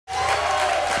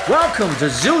Welcome to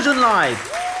Zildjian Live.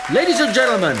 Ladies and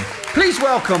gentlemen, please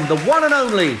welcome the one and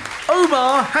only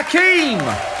Omar Hakim.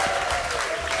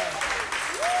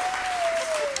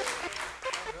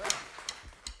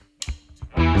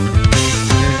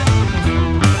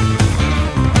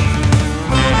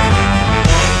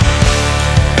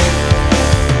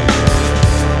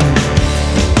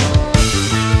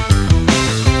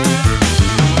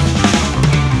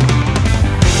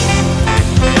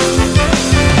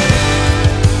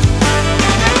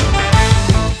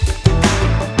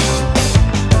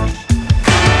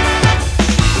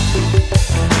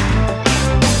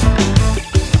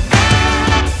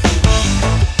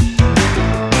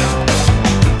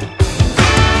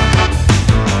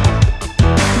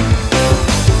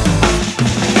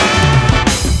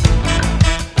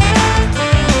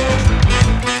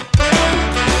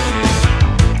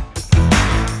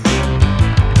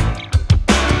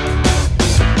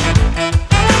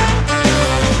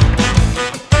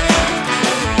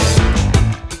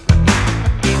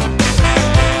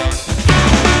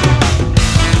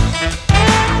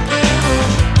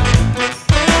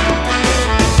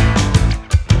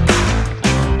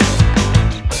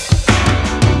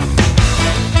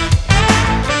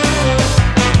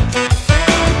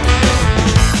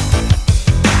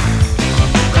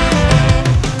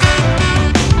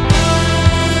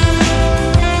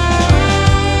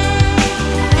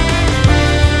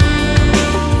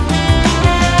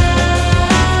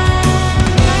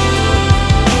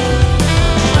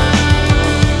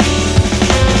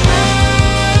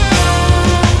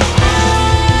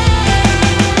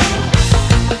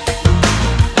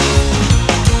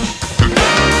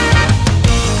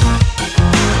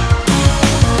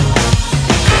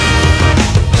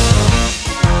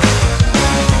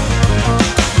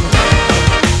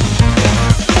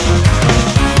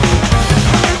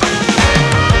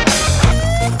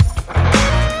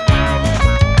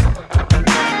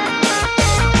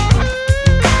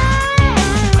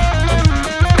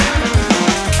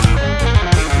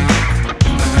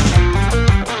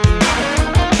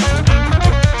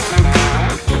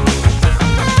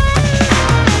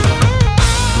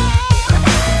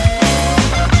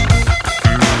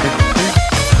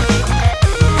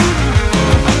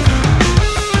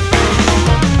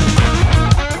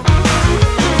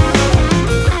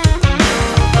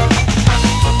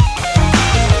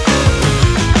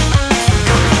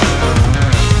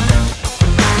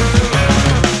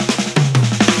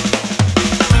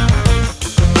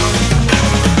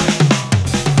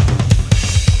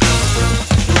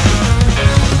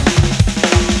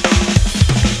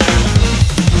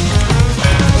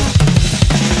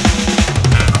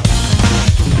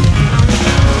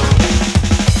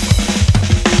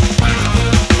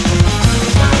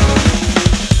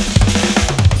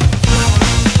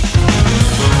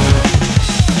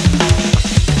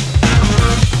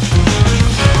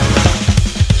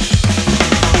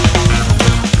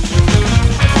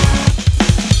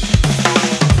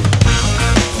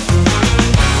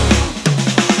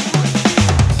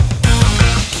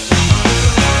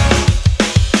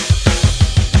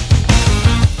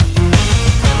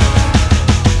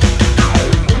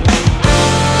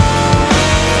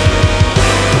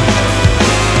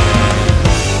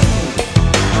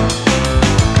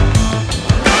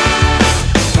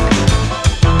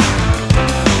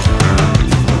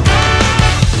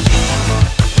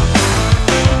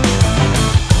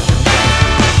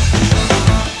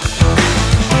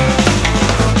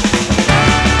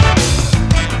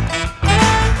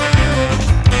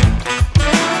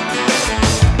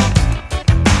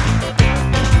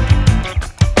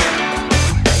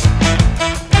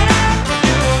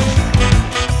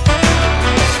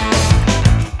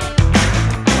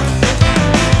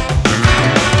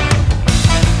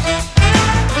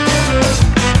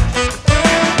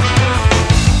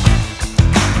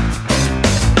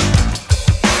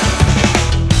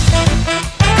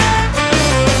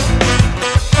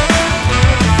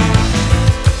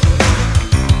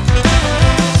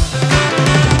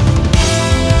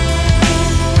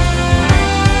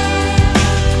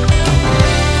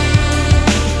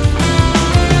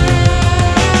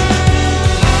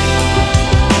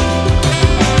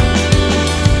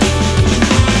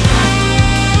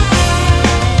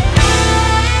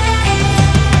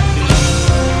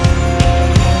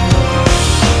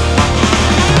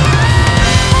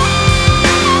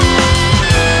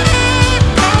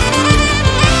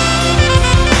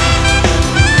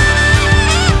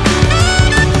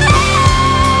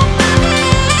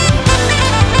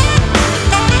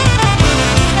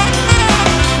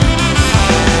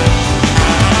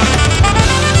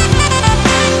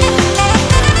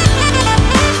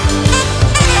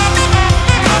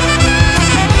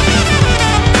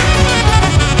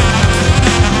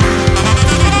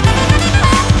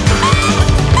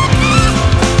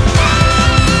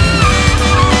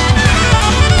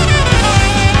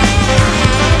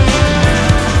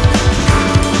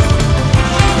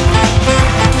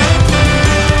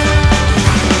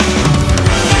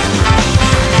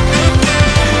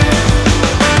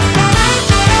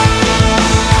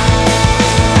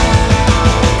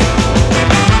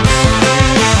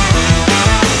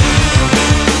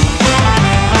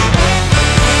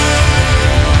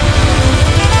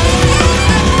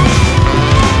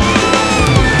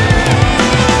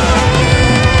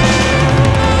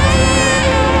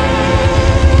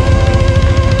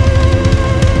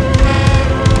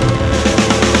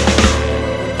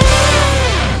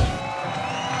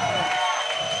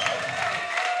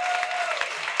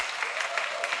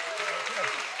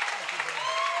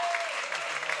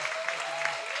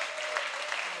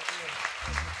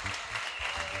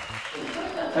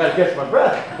 I catch my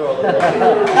breath.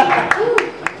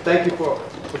 Thank you for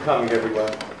coming,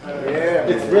 everyone. Yeah,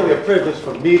 it's really a privilege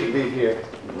for me to be here.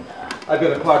 I've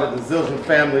been a part of the Zildjian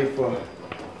family for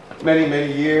many,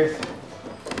 many years.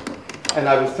 And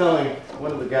I was telling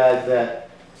one of the guys that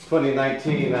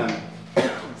 2019, I'm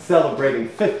celebrating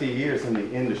 50 years in the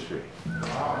industry.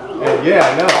 And yeah,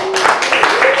 I know.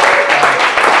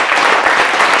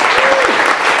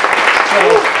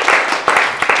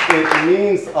 So it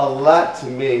means a lot to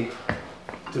me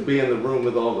to be in the room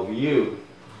with all of you,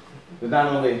 to not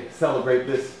only celebrate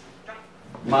this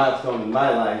milestone in my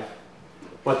life,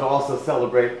 but to also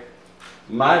celebrate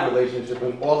my relationship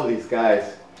and all of these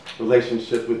guys'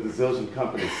 relationship with the Zildjian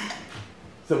companies.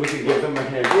 So we can give them a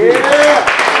hand. Yeah!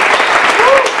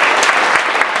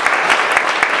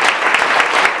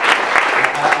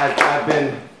 I've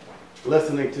been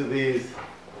listening to these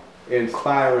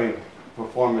inspiring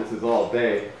performances all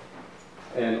day,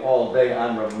 and all day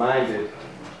I'm reminded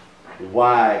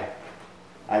why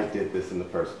I did this in the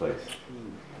first place.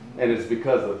 And it's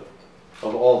because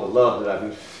of all the love that I've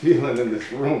been feeling in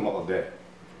this room all day.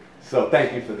 So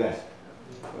thank you for that.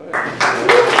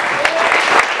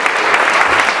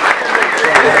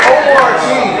 Omar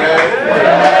Hakim,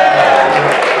 man.